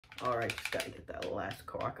Alright, just gotta get that last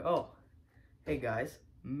cork. Oh, hey guys,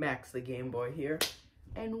 Max the Game Boy here,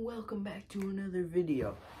 and welcome back to another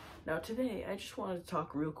video. Now today, I just wanted to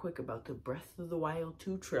talk real quick about the Breath of the Wild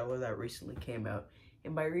 2 trailer that recently came out.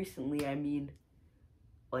 And by recently, I mean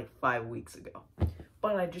like 5 weeks ago.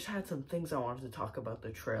 But I just had some things I wanted to talk about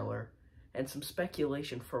the trailer, and some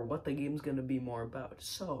speculation for what the game's gonna be more about.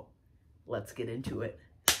 So, let's get into it.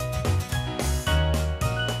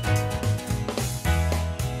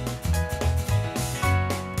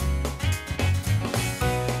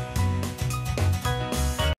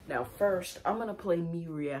 Now first, I'm gonna play me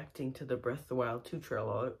reacting to the Breath of the Wild 2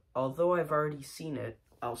 trailer. Although I've already seen it,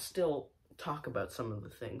 I'll still talk about some of the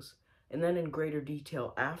things. And then in greater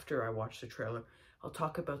detail after I watch the trailer, I'll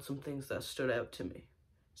talk about some things that stood out to me.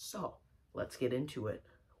 So, let's get into it.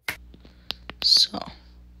 So,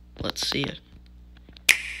 let's see it.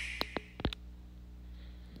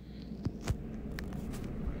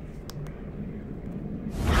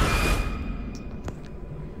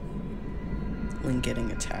 Link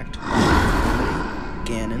getting attacked.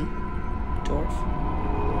 Ganondorf.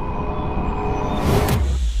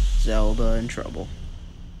 Zelda in trouble.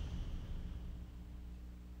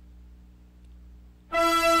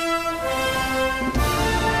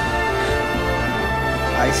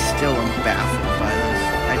 I still am baffled by this.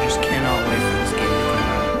 I just cannot wait for this game to come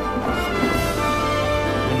out.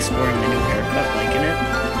 Link's sporting the new haircut, liking it.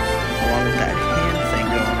 Along with that hand thing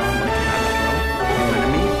going on, like Astro. New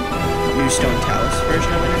enemy. New Stone Talus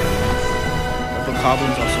version of it. The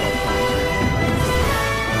Botw's also a pose.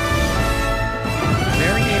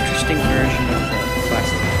 Very interesting version of the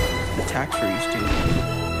classic attacks we're used to.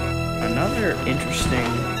 Another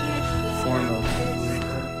interesting form of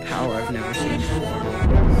power I've never seen before.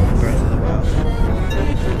 Breath of the Wild.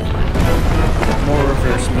 More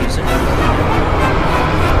reverse music.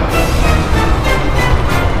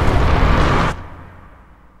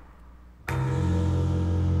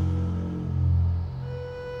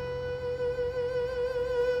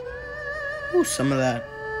 Ooh, some of that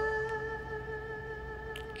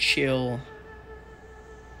chill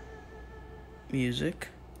music,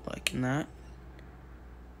 liking that.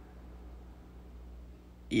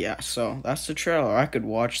 Yeah, so that's the trailer. I could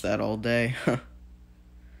watch that all day.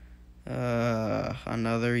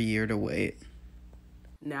 Another year to wait.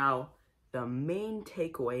 Now, the main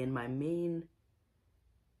takeaway and my main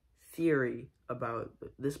theory about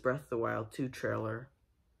this Breath of the Wild 2 trailer,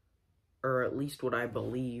 or at least what I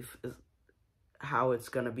believe is how it's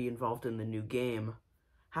going to be involved in the new game,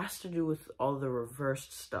 has to do with all the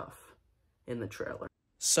reversed stuff in the trailer.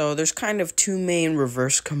 So there's kind of two main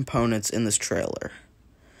reverse components in this trailer.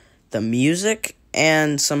 The music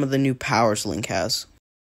and some of the new powers Link has.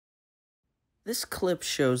 This clip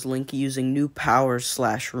shows Link using new powers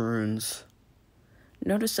 / runes.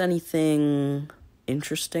 Notice anything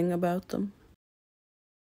interesting about them?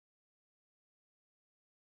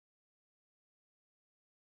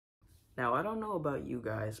 Now, I don't know about you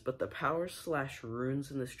guys, but the powers /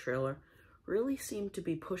 runes in this trailer really seem to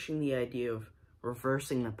be pushing the idea of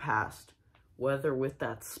reversing the past, whether with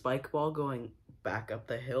that spike ball going back up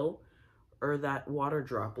the hill, or that water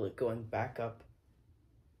droplet going back up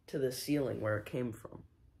to the ceiling where it came from.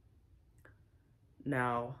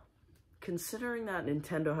 Now, considering that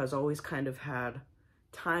Nintendo has always kind of had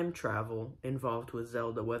time travel involved with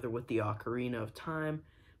Zelda, whether with the Ocarina of Time,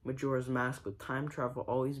 Majora's Mask with time travel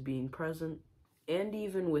always being present, and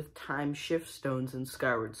even with time shift stones in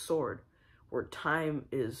Skyward Sword, where time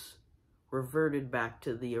is reverted back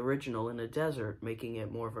to the original in a desert, making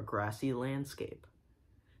it more of a grassy landscape.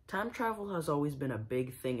 Time travel has always been a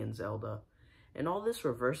big thing in Zelda, and all this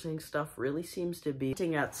reversing stuff really seems to be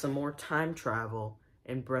hinting at some more time travel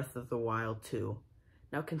in Breath of the Wild 2.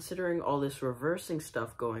 Now, considering all this reversing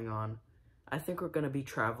stuff going on, I think we're going to be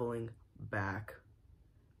traveling back.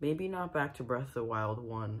 Maybe not back to Breath of the Wild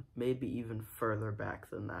 1, maybe even further back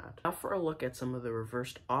than that. Now for a look at some of the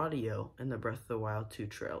reversed audio in the Breath of the Wild 2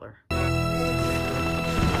 trailer.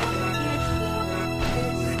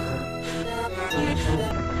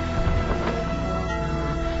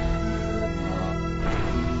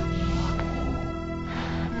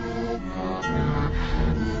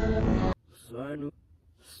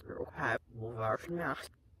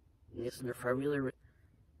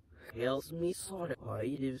 Tells me sort of why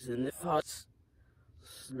he lives in the thoughts.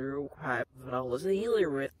 But I was a healer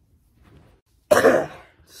with.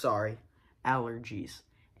 Sorry, allergies.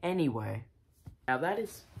 Anyway, now that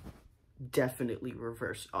is definitely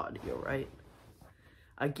reverse audio, right?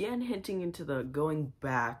 Again, hinting into the going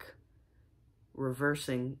back,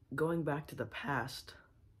 reversing, going back to the past.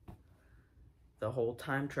 The whole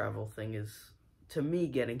time travel thing is to me,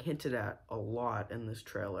 getting hinted at a lot in this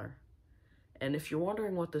trailer. And if you're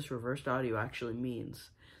wondering what this reversed audio actually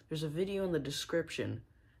means, there's a video in the description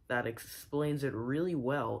that explains it really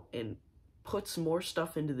well and puts more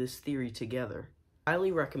stuff into this theory together. I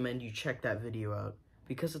highly recommend you check that video out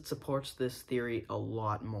because it supports this theory a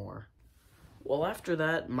lot more. Well, after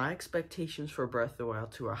that, my expectations for Breath of the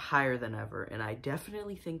Wild 2 are higher than ever, and I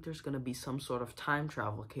definitely think there's going to be some sort of time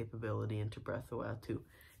travel capability into Breath of the Wild 2,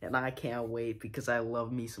 and I can't wait because I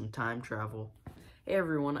love me some time travel. Hey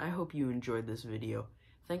everyone, I hope you enjoyed this video.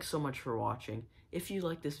 Thanks so much for watching. If you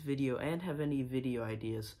like this video and have any video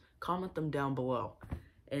ideas, comment them down below.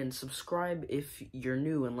 And subscribe if you're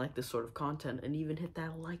new and like this sort of content, and even hit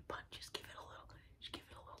that like button. Just give it a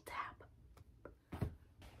little tap.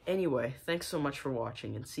 Anyway, thanks so much for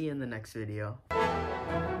watching, and see you in the next video.